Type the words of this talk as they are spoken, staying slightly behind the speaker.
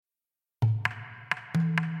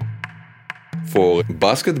For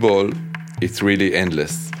basketball, it's really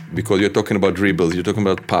endless because you're talking about dribbles, you're talking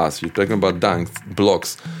about pass, you're talking about dunks,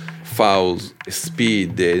 blocks, fouls,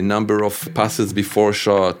 speed, the number of passes before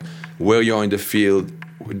shot, where you're in the field.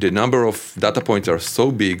 The number of data points are so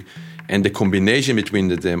big, and the combination between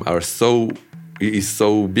them is so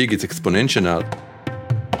big, it's exponential.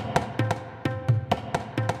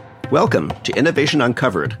 Welcome to Innovation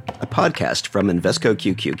Uncovered, a podcast from Invesco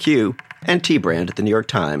QQQ and T-Brand at the New York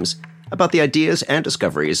Times about the ideas and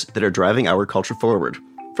discoveries that are driving our culture forward,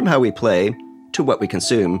 from how we play, to what we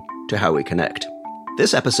consume, to how we connect.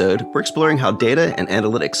 This episode, we're exploring how data and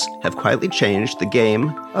analytics have quietly changed the game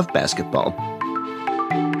of basketball.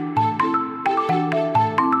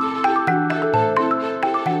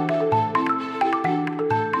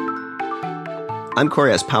 I'm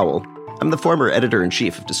Corey S. Powell. I'm the former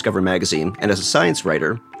editor-in-chief of Discover Magazine, and as a science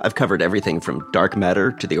writer, I've covered everything from dark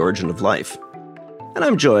matter to the origin of life. And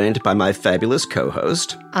I'm joined by my fabulous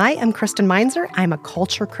co-host. I am Kristen Meinzer. I'm a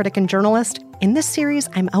culture critic and journalist. In this series,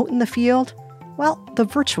 I'm out in the field, well, the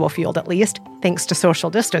virtual field at least, thanks to social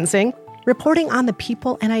distancing, reporting on the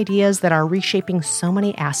people and ideas that are reshaping so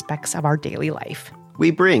many aspects of our daily life. We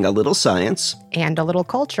bring a little science and a little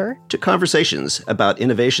culture to conversations about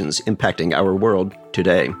innovations impacting our world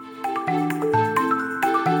today.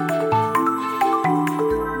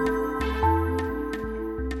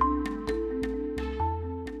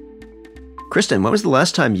 Kristen, when was the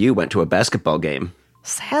last time you went to a basketball game?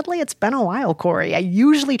 Sadly, it's been a while, Corey. I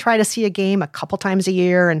usually try to see a game a couple times a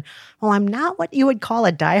year, and while I'm not what you would call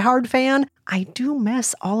a diehard fan, I do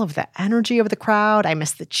miss all of the energy of the crowd. I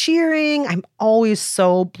miss the cheering. I'm always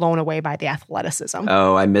so blown away by the athleticism.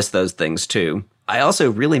 Oh, I miss those things too. I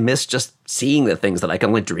also really miss just seeing the things that I can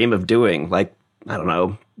only dream of doing, like, I don't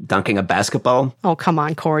know, dunking a basketball. Oh, come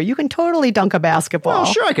on, Corey. You can totally dunk a basketball.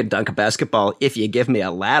 Well, sure I could dunk a basketball if you give me a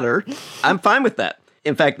ladder. I'm fine with that.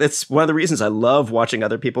 In fact, that's one of the reasons I love watching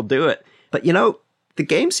other people do it. But, you know, the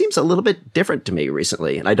game seems a little bit different to me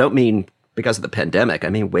recently. And I don't mean because of the pandemic. I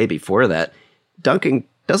mean way before that. Dunking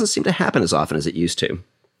doesn't seem to happen as often as it used to.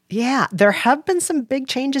 Yeah, there have been some big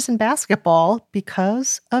changes in basketball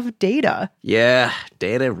because of data. Yeah,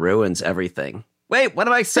 data ruins everything. Wait, what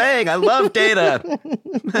am I saying? I love data.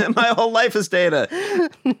 My whole life is data.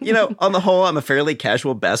 You know, on the whole, I'm a fairly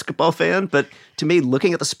casual basketball fan, but to me,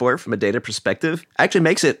 looking at the sport from a data perspective actually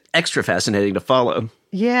makes it extra fascinating to follow.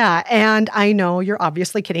 Yeah, and I know you're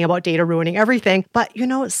obviously kidding about data ruining everything, but you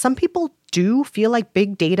know, some people do feel like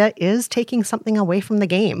big data is taking something away from the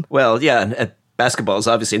game. Well, yeah, and basketball is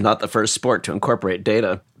obviously not the first sport to incorporate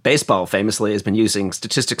data. Baseball famously has been using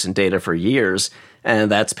statistics and data for years, and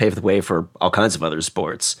that's paved the way for all kinds of other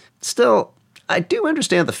sports. Still, I do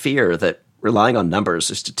understand the fear that relying on numbers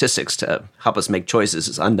or statistics to help us make choices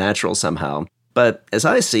is unnatural somehow. But as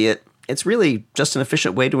I see it, it's really just an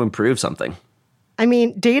efficient way to improve something. I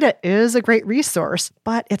mean, data is a great resource,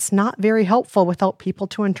 but it's not very helpful without people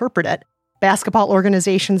to interpret it. Basketball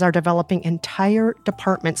organizations are developing entire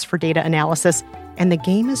departments for data analysis, and the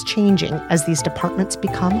game is changing as these departments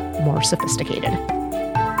become more sophisticated.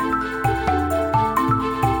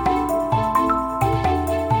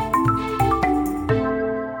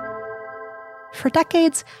 For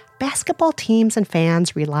decades, basketball teams and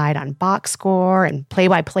fans relied on box score and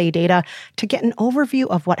play-by-play data to get an overview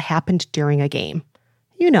of what happened during a game.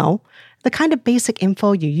 You know, the kind of basic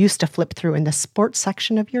info you used to flip through in the sports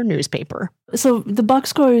section of your newspaper. So the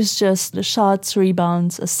box score is just the shots,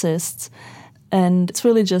 rebounds, assists, and it's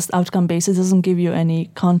really just outcome-based. It doesn't give you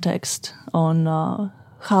any context on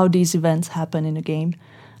how these events happen in a game.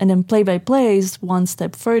 And then play-by-play is one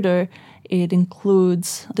step further. It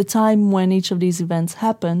includes the time when each of these events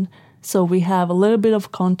happened. So we have a little bit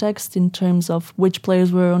of context in terms of which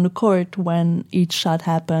players were on the court when each shot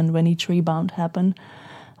happened, when each rebound happened.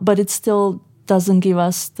 But it still doesn't give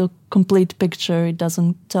us the complete picture. It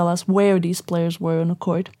doesn't tell us where these players were on the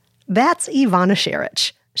court. That's Ivana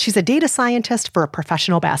Šerić. She's a data scientist for a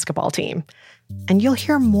professional basketball team. And you'll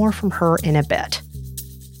hear more from her in a bit.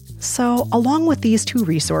 So, along with these two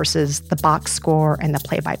resources, the box score and the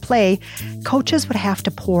play-by-play, coaches would have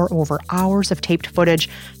to pore over hours of taped footage,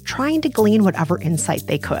 trying to glean whatever insight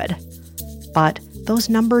they could. But those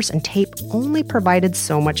numbers and tape only provided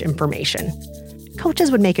so much information.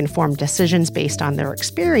 Coaches would make informed decisions based on their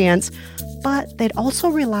experience, but they'd also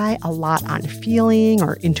rely a lot on feeling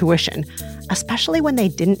or intuition, especially when they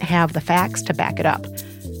didn't have the facts to back it up.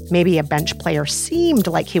 Maybe a bench player seemed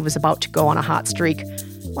like he was about to go on a hot streak.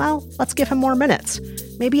 Well, let's give him more minutes.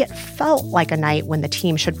 Maybe it felt like a night when the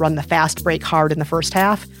team should run the fast break hard in the first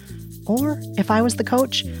half. Or, if I was the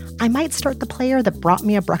coach, I might start the player that brought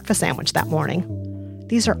me a breakfast sandwich that morning.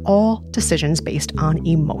 These are all decisions based on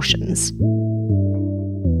emotions.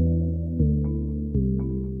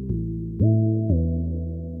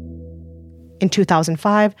 In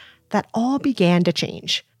 2005, that all began to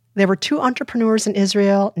change. There were two entrepreneurs in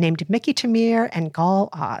Israel named Mickey Tamir and Gal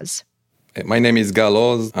Oz. My name is Gal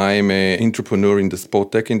Oz. I'm an entrepreneur in the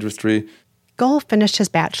sport tech industry. Gal finished his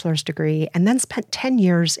bachelor's degree and then spent 10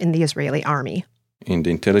 years in the Israeli army. In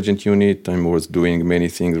the intelligence unit, I was doing many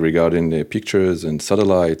things regarding the pictures and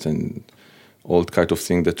satellites and all kind of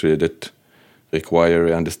things that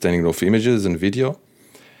require understanding of images and video.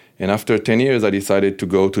 And after 10 years, I decided to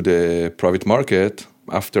go to the private market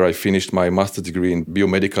after I finished my master's degree in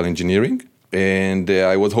biomedical engineering. And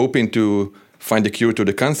I was hoping to find a cure to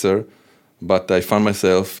the cancer, but I found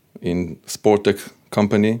myself in sport tech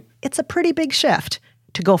company. It's a pretty big shift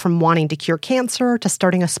to go from wanting to cure cancer to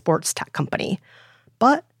starting a sports tech company.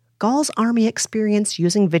 But Gal's army experience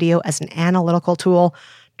using video as an analytical tool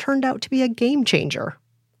turned out to be a game changer.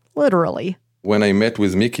 Literally. When I met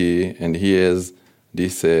with Mickey, and he has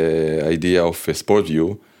this idea of a sport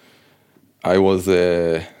view, I was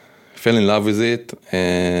fell in love with it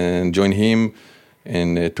and joined him,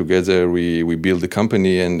 and together we built the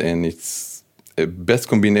company, and it's a best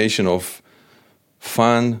combination of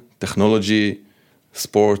fun, technology,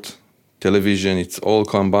 sport, television. It's all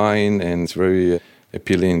combined, and it's very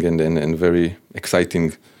appealing and very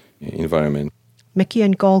exciting environment. Mickey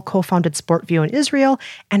and Gal co-founded SportView in Israel,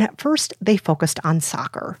 and at first they focused on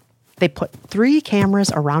soccer. They put 3 cameras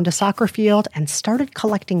around a soccer field and started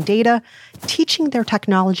collecting data, teaching their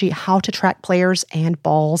technology how to track players and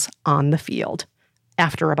balls on the field.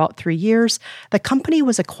 After about 3 years, the company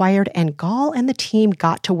was acquired, and Gal and the team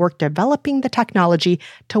got to work developing the technology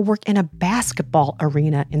to work in a basketball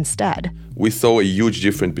arena instead. We saw a huge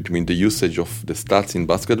difference between the usage of the stats in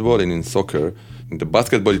basketball and in soccer. In the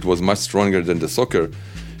basketball, it was much stronger than the soccer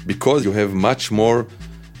because you have much more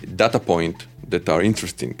data points that are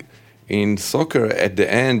interesting. In soccer, at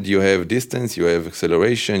the end, you have distance, you have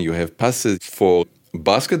acceleration, you have passes. For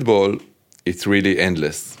basketball, it's really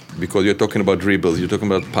endless because you're talking about dribbles, you're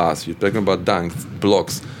talking about pass, you're talking about dunks,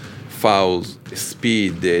 blocks, fouls,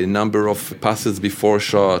 speed, the number of passes before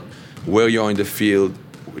shot, where you're in the field.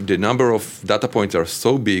 The number of data points are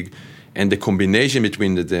so big, and the combination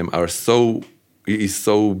between them is so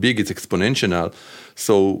big, it's exponential.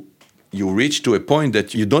 So you reach to a point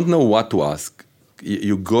that you don't know what to ask.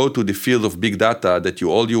 You go to the field of big data that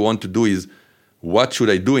all you want to do is, what should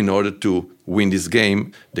I do in order to win this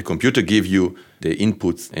game? The computer gives you the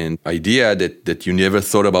inputs and idea that you never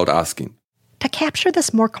thought about asking. To capture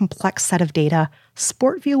this more complex set of data,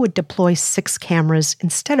 SportView would deploy 6 cameras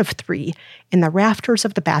instead of 3 in the rafters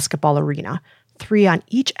of the basketball arena, 3 on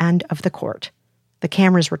each end of the court. The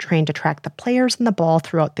cameras were trained to track the players and the ball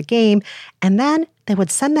throughout the game, and then they would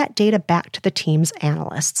send that data back to the team's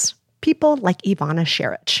analysts, people like Ivana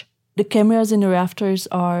Sherich. The cameras in the rafters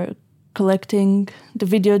are collecting the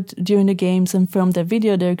video during the games, and from the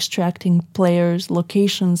video they're extracting players'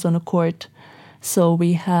 locations on the court. So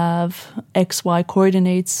we have XY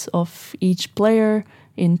coordinates of each player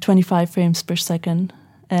in 25 frames per second.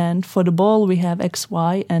 And for the ball, we have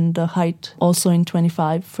XY and the height also in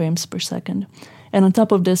 25 frames per second. And on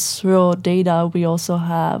top of this raw data, we also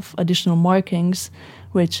have additional markings,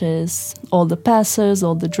 which is all the passes,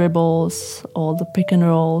 all the dribbles, all the pick and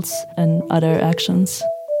rolls, and other actions.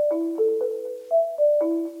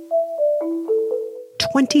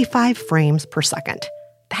 25 frames per second.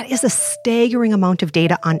 That is a staggering amount of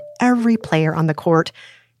data on every player on the court,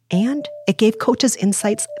 and it gave coaches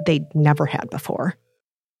insights they'd never had before.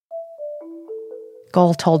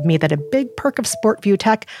 Gal told me that a big perk of SportView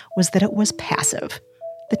tech was that it was passive.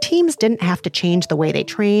 The teams didn't have to change the way they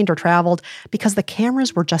trained or traveled because the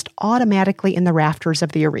cameras were just automatically in the rafters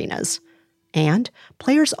of the arenas. And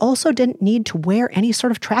players also didn't need to wear any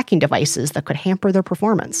sort of tracking devices that could hamper their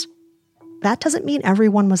performance. That doesn't mean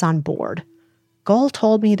everyone was on board. Gal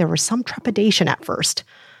told me there was some trepidation at first.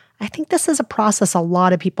 I think this is a process a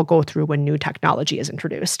lot of people go through when new technology is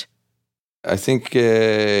introduced. I think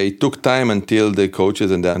it took time until the coaches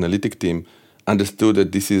and the analytic team understood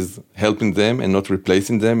that this is helping them and not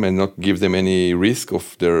replacing them and not give them any risk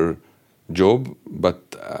of their job.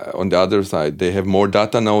 But on the other side, they have more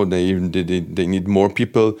data now. They need more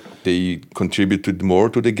people. They contributed more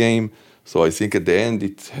to the game. So I think at the end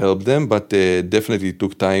it helped them, but definitely it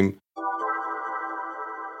took time.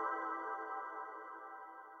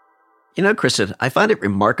 You know, Kristen, I find it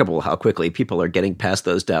remarkable how quickly people are getting past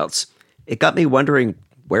those doubts. It got me wondering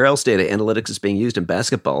where else data analytics is being used in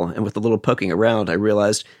basketball, and with a little poking around, I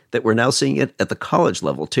realized that we're now seeing it at the college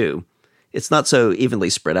level, too. It's not so evenly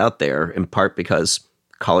spread out there, in part because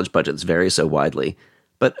college budgets vary so widely.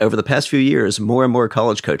 But over the past few years, more and more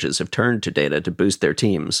college coaches have turned to data to boost their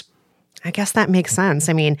teams. I guess that makes sense.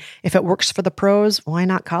 I mean, if it works for the pros, why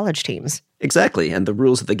not college teams? Exactly, and the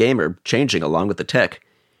rules of the game are changing along with the tech.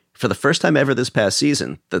 For the first time ever this past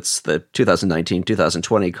season, that's the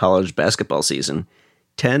 2019-2020 college basketball season,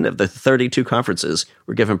 10 of the 32 conferences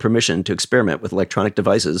were given permission to experiment with electronic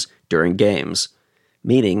devices during games.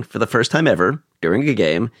 Meaning, for the first time ever, during a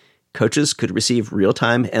game, coaches could receive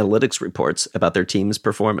real-time analytics reports about their team's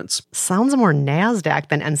performance. Sounds more NASDAQ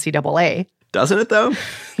than NCAA. Doesn't it, though?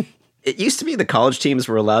 It used to be the college teams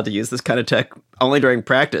were allowed to use this kind of tech only during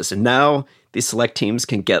practice, and now these select teams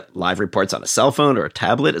can get live reports on a cell phone or a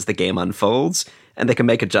tablet as the game unfolds, and they can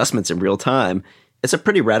make adjustments in real time. It's a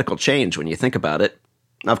pretty radical change when you think about it.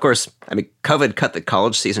 Now, of course, COVID cut the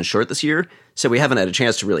college season short this year, so we haven't had a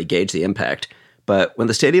chance to really gauge the impact. But when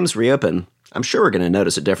the stadiums reopen, I'm sure we're going to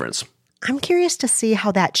notice a difference. I'm curious to see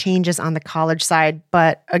how that changes on the college side.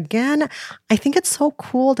 But again, I think it's so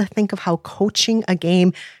cool to think of how coaching a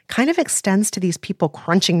game kind of extends to these people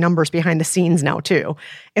crunching numbers behind the scenes now, too.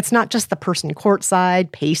 It's not just the person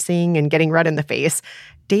courtside, pacing, and getting red in the face.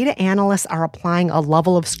 Data analysts are applying a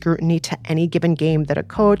level of scrutiny to any given game that a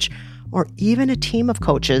coach, or even a team of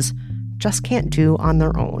coaches, just can't do on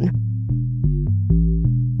their own.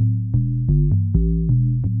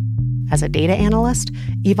 As a data analyst,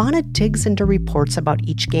 Ivana digs into reports about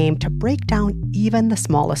each game to break down even the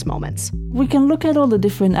smallest moments. We can look at all the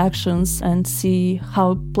different actions and see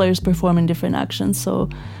how players perform in different actions. So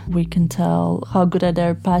we can tell how good are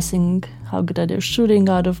they passing, how good are they shooting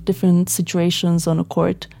out of different situations on a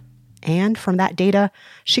court. And from that data,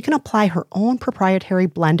 she can apply her own proprietary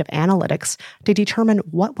blend of analytics to determine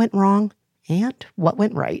what went wrong and what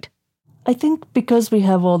went right. I think because we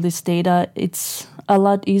have all this data, it's a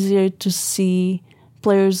lot easier to see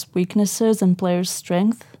players' weaknesses and players'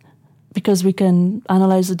 strengths. Because we can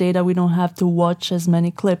analyze the data, we don't have to watch as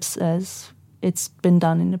many clips as it's been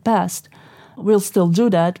done in the past. We'll still do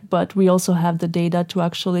that, but we also have the data to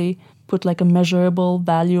actually put like a measurable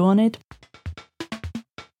value on it.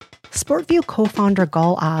 SportView co-founder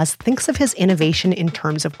Gul Oz thinks of his innovation in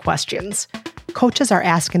terms of questions. Coaches are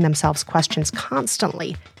asking themselves questions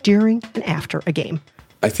constantly during and after a game.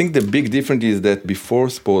 I think the big difference is that before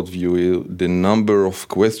SportView, the number of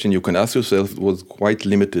questions you can ask yourself was quite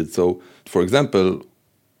limited. So, for example,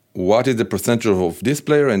 what is the percentage of this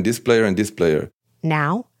player and this player and this player?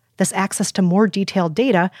 Now, this access to more detailed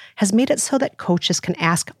data has made it so that coaches can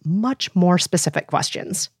ask much more specific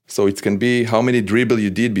questions. So it can be how many dribble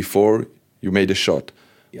you did before you made a shot,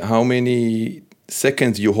 how many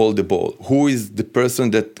seconds you hold the ball, who is the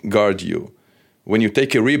person that guards you. When you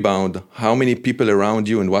take a rebound, how many people around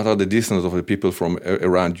you and what are the distance of the people from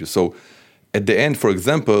around you. So at the end, for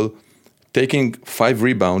example, taking 5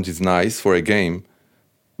 rebounds is nice for a game,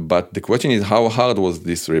 but the question is how hard was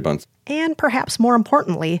this rebound? And perhaps more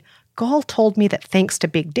importantly, Gul told me that thanks to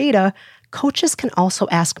big data, coaches can also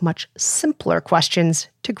ask much simpler questions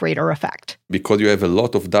to greater effect. Because you have a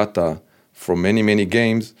lot of data from many, many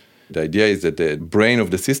games, the idea is that the brain of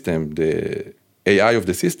the system, the AI of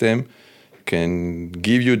the system, can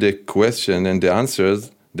give you the question and the answers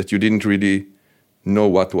that you didn't really know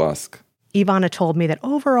what to ask. Ivana told me that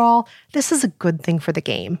overall, this is a good thing for the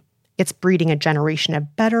game. It's breeding a generation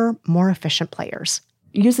of better, more efficient players.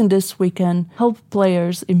 Using this, we can help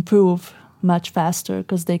players improve much faster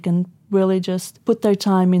because they can really just put their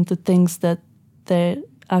time into things that they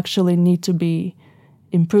actually need to be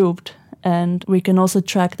improved. And we can also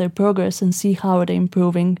track their progress and see how they're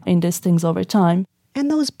improving in these things over time.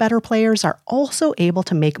 And those better players are also able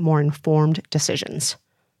to make more informed decisions.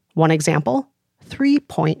 One example,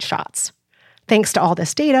 3-point shots. Thanks to all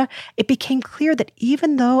this data, it became clear that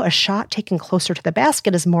even though a shot taken closer to the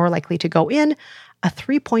basket is more likely to go in, a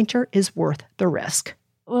 3-pointer is worth the risk.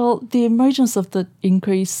 Well, the emergence of the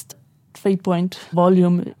increased 3-point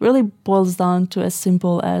volume really boils down to as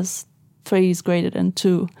simple as 3 is greater than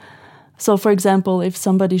 2. So, for example, if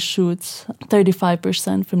somebody shoots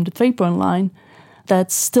 35% from the 3-point line,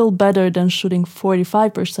 that's still better than shooting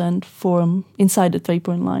 45% from inside the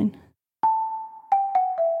 3-point line.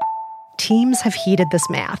 Teams have heeded this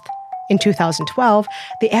math. In 2012,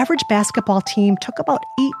 the average basketball team took about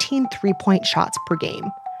 18 3-point shots per game.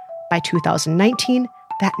 By 2019,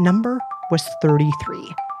 that number was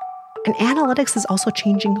 33. And analytics is also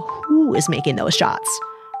changing who is making those shots.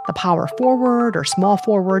 The power forward or small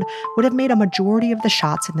forward would have made a majority of the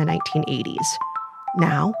shots in the 1980s.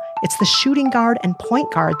 Now, it's the shooting guard and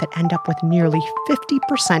point guard that end up with nearly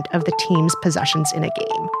 50% of the team's possessions in a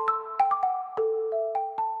game.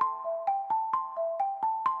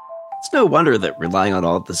 It's no wonder that relying on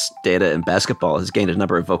all this data in basketball has gained a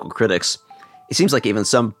number of vocal critics. It seems like even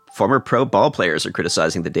some former pro ball players are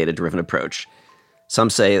criticizing the data-driven approach. Some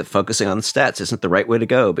say that focusing on stats isn't the right way to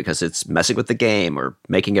go because it's messing with the game or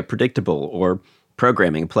making it predictable or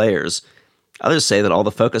programming players. Others say that all the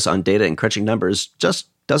focus on data and crunching numbers just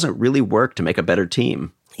doesn't really work to make a better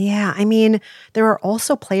team. Yeah, there are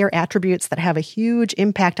also player attributes that have a huge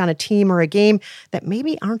impact on a team or a game that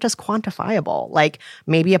maybe aren't as quantifiable. Like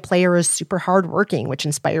maybe a player is super hardworking, which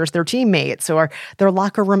inspires their teammates, or their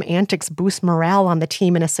locker room antics boost morale on the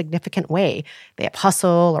team in a significant way. They have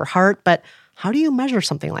hustle or heart, but how do you measure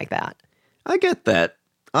something like that? I get that.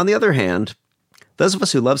 On the other hand, those of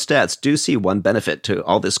us who love stats do see one benefit to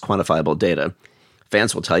all this quantifiable data.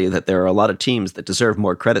 Fans will tell you that there are a lot of teams that deserve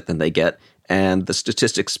more credit than they get, and the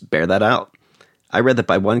statistics bear that out. I read that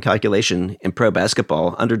by one calculation, in pro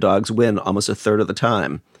basketball, underdogs win almost a third of the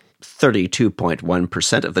time,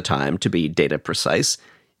 32.1% of the time to be data precise.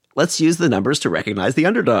 Let's use the numbers to recognize the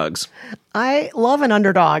underdogs. I love an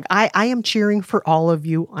underdog. I am cheering for all of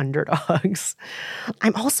you underdogs.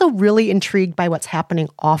 I'm also really intrigued by what's happening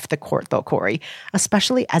off the court, though, Corey,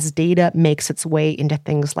 especially as data makes its way into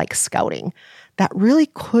things like scouting. That really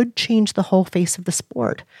could change the whole face of the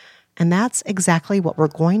sport. And that's exactly what we're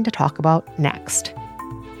going to talk about next.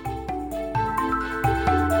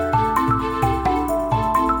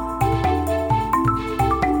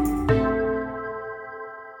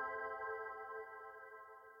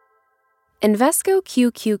 Invesco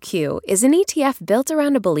QQQ is an ETF built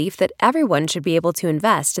around a belief that everyone should be able to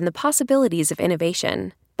invest in the possibilities of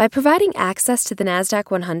innovation. By providing access to the Nasdaq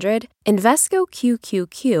 100, Invesco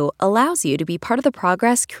QQQ allows you to be part of the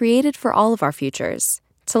progress created for all of our futures.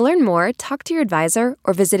 To learn more, talk to your advisor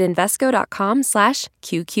or visit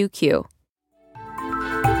Invesco.com/QQQ.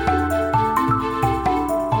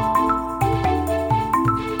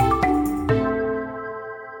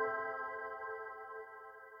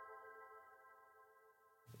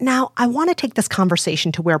 Now, I want to take this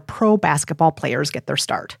conversation to where pro basketball players get their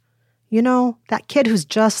start. You know, that kid who's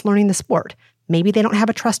just learning the sport. Maybe they don't have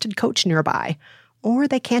a trusted coach nearby, or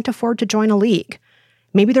they can't afford to join a league.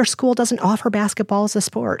 Maybe their school doesn't offer basketball as a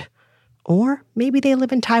sport. Or maybe they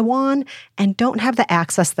live in Taiwan and don't have the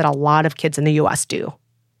access that a lot of kids in the US do.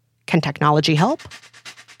 Can technology help?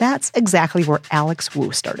 That's exactly where Alex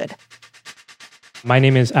Wu started. My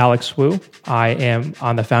name is Alex Wu. I am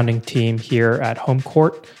on the founding team here at Home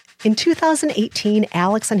Court. In 2018,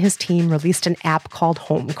 Alex and his team released an app called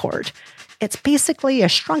Home Court. It's basically a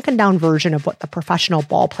shrunken down version of what the professional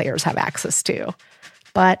ball players have access to.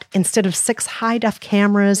 But instead of 6 high-def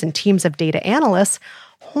cameras and teams of data analysts,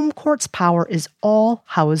 Home Court's power is all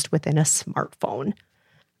housed within a smartphone.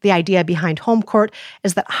 The idea behind Home Court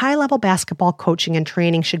is that high-level basketball coaching and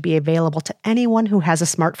training should be available to anyone who has a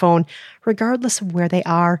smartphone, regardless of where they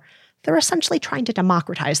are. They're essentially trying to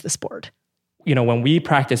democratize the sport. You know, when we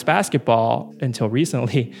practice basketball until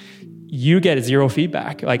recently, you get 0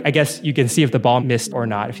 feedback. Like, I guess you can see if the ball missed or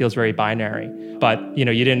not. It feels very binary. But, you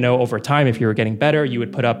know, you didn't know over time if you were getting better. You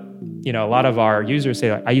would put up, you know, a lot of our users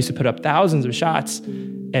say, like, I used to put up thousands of shots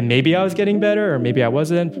and maybe I was getting better or maybe I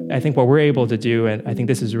wasn't. I think what we're able to do, and I think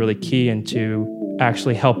this is really key into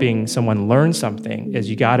actually helping someone learn something, is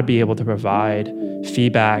you got to be able to provide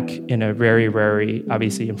feedback in a very, very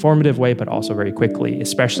obviously informative way, but also very quickly,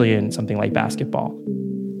 especially in something like basketball.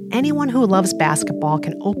 Anyone who loves basketball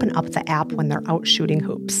can open up the app when they're out shooting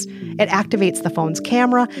hoops. It activates the phone's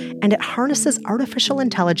camera, and it harnesses artificial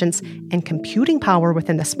intelligence and computing power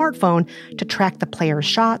within the smartphone to track the player's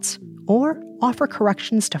shots or offer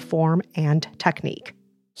corrections to form and technique.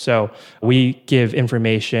 So we give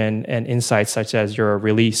information and insights such as your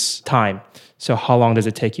release time. So how long does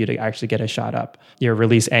it take you to actually get a shot up? Your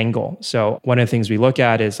release angle. So one of the things we look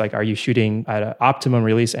at is, like, are you shooting at an optimum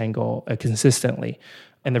release angle consistently?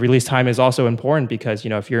 And the release time is also important because,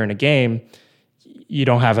 you know, if you're in a game, you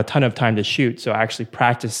don't have a ton of time to shoot. So actually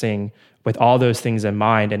practicing with all those things in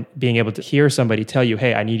mind and being able to hear somebody tell you,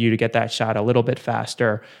 hey, I need you to get that shot a little bit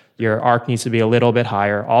faster. Your arc needs to be a little bit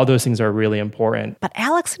higher. All those things are really important. But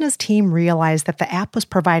Alex and his team realized that the app was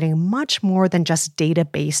providing much more than just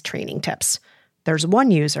data-based training tips. There's one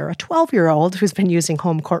user, a 12-year-old, who's been using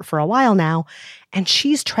Home Court for a while now, and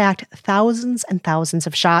she's tracked thousands and thousands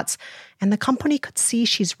of shots, and the company could see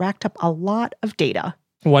she's racked up a lot of data.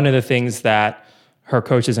 One of the things that her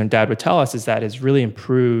coaches and dad would tell us is that it's really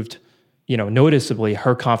improved, you know, noticeably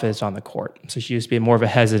her confidence on the court. So she used to be more of a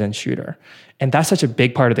hesitant shooter. And that's such a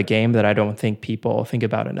big part of the game that I don't think people think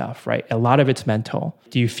about enough, right? A lot of it's mental.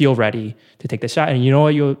 Do you feel ready to take the shot? And you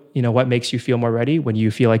know what makes you feel more ready? When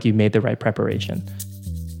you feel like you've made the right preparation.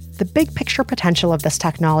 the big picture potential of this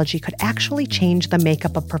technology could actually change the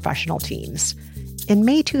makeup of professional teams. In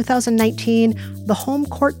May 2019, the home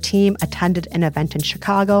court team attended an event in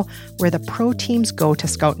Chicago where the pro teams go to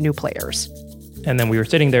scout new players. And then we were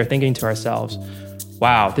sitting there thinking to ourselves,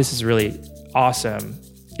 wow, this is really awesome.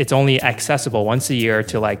 It's only accessible once a year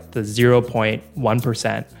to like the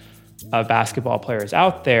 0.1% of basketball players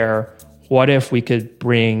out there. What if we could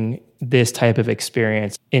bring this type of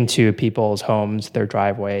experience into people's homes, their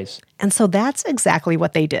driveways? And so that's exactly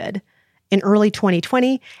what they did. In early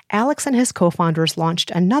 2020, Alex and his co-founders launched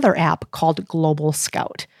another app called Global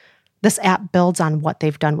Scout. This app builds on what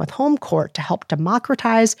they've done with home court to help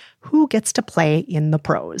democratize who gets to play in the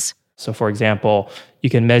pros. So for example, you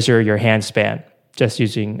can measure your hand span just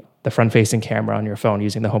using the front-facing camera on your phone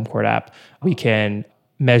using the home court app. We can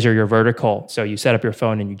measure your vertical. So you set up your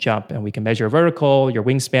phone and you jump, and we can measure your vertical, your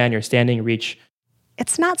wingspan, your standing reach.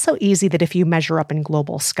 It's not so easy that if you measure up in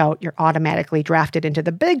Global Scout, you're automatically drafted into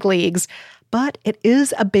the big leagues, but it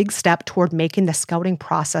is a big step toward making the scouting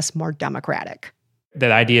process more democratic.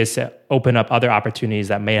 The idea is to open up other opportunities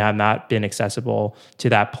that may have not been accessible to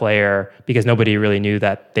that player because nobody really knew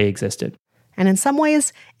that they existed. And in some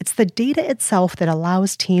ways, it's the data itself that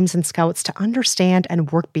allows teams and scouts to understand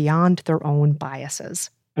and work beyond their own biases.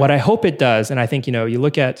 What I hope it does, and I think, you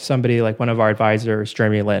look at somebody like one of our advisors,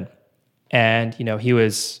 Jeremy Lin, and, he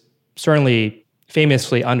was certainly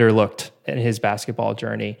famously underlooked in his basketball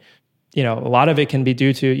journey. A lot of it can be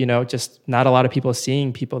due to, just not a lot of people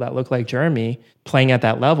seeing people that look like Jeremy playing at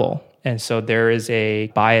that level. And so there is a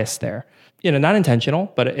bias there, not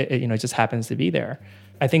intentional, but it just happens to be there.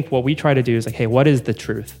 I think what we try to do is like, hey, what is the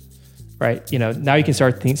truth, right? Now you can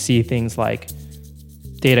start to see things like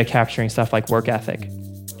data capturing stuff like work ethic.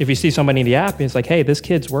 If you see somebody in the app, and it's like, hey, this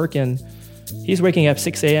kid's he's waking up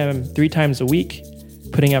 6 a.m. 3 times a week,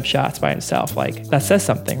 putting up shots by himself. Like, that says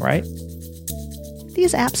something, right?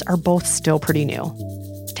 These apps are both still pretty new.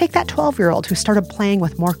 Take that 12-year-old who started playing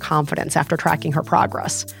with more confidence after tracking her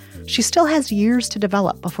progress. She still has years to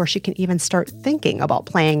develop before she can even start thinking about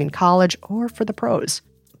playing in college or for the pros.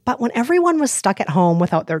 But when everyone was stuck at home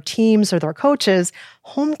without their teams or their coaches,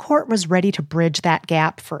 home court was ready to bridge that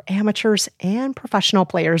gap for amateurs and professional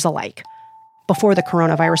players alike. Before the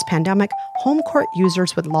coronavirus pandemic, home court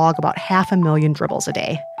users would log about 500,000 dribbles a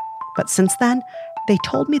day. But since then, they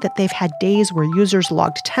told me that they've had days where users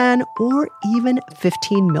logged 10 or even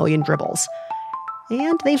 15 million dribbles.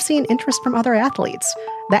 And they've seen interest from other athletes.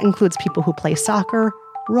 That includes people who play soccer,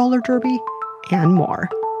 roller derby, and more.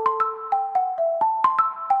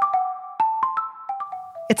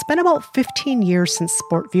 It's been about 15 years since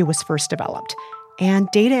SportView was first developed, and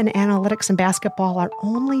data and analytics in basketball are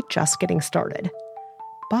only just getting started.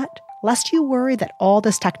 But lest you worry that all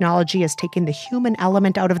this technology is taking the human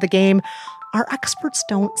element out of the game, our experts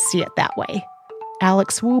don't see it that way.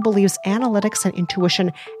 Alex Wu believes analytics and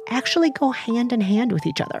intuition actually go hand in hand with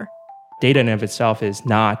each other. Data in and of itself is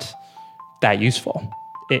not that useful.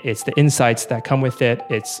 It's the insights that come with it.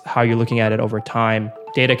 It's how you're looking at it over time.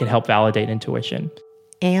 Data can help validate intuition.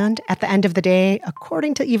 And at the end of the day,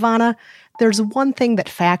 according to Ivana, there's one thing that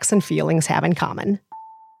facts and feelings have in common.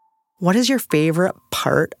 What is your favorite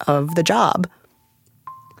part of the job?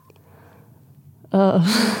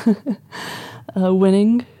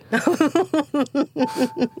 Winning.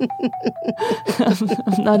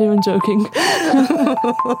 I'm not even joking.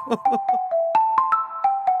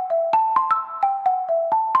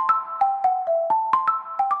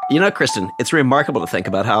 Kristen, it's remarkable to think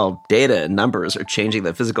about how data and numbers are changing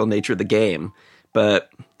the physical nature of the game. But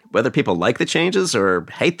whether people like the changes or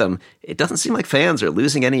hate them, it doesn't seem like fans are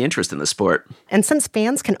losing any interest in the sport. And since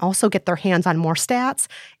fans can also get their hands on more stats,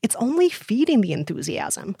 it's only feeding the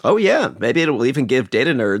enthusiasm. Oh yeah, maybe it will even give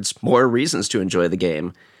data nerds more reasons to enjoy the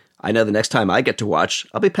game. I know the next time I get to watch,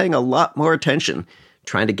 I'll be paying a lot more attention,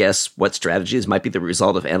 trying to guess what strategies might be the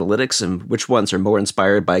result of analytics and which ones are more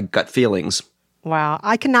inspired by gut feelings. Wow,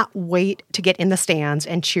 I cannot wait to get in the stands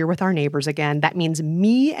and cheer with our neighbors again. That means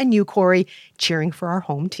me and you, Corey, cheering for our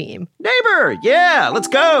home team. Neighbor! Yeah, let's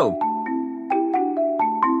go!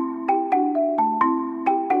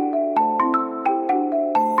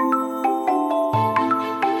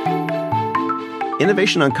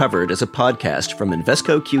 Innovation Uncovered is a podcast from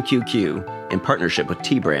Invesco QQQ in partnership with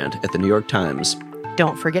T-Brand at the New York Times.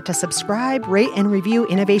 Don't forget to subscribe, rate, and review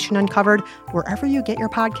Innovation Uncovered wherever you get your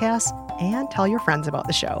podcasts, and tell your friends about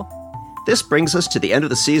the show. This brings us to the end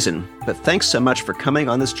of the season, but thanks so much for coming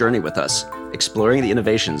on this journey with us, exploring the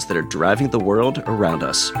innovations that are driving the world around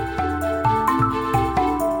us.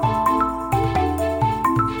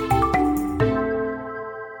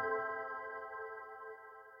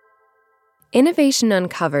 Innovation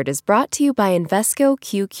Uncovered is brought to you by Invesco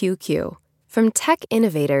QQQ. From tech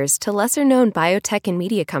innovators to lesser-known biotech and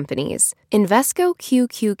media companies, Invesco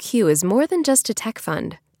QQQ is more than just a tech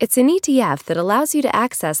fund. It's an ETF that allows you to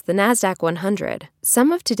access the NASDAQ 100,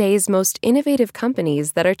 some of today's most innovative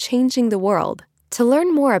companies that are changing the world. To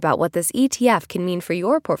learn more about what this ETF can mean for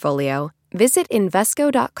your portfolio, visit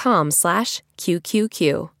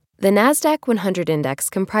Invesco.com/QQQ. The NASDAQ 100 Index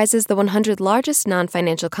comprises the 100 largest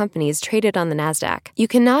non-financial companies traded on the NASDAQ. You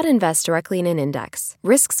cannot invest directly in an index.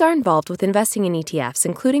 Risks are involved with investing in ETFs,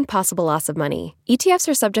 including possible loss of money. ETFs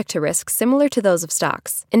are subject to risks similar to those of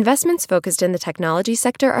stocks. Investments focused in the technology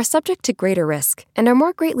sector are subject to greater risk and are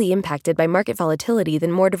more greatly impacted by market volatility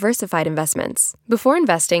than more diversified investments. Before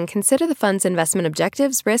investing, consider the fund's investment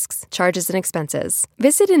objectives, risks, charges, and expenses.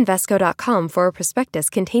 Visit Invesco.com for a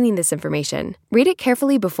prospectus containing this information. Read it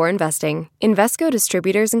carefully before investing. Invesco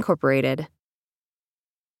Distributors Incorporated.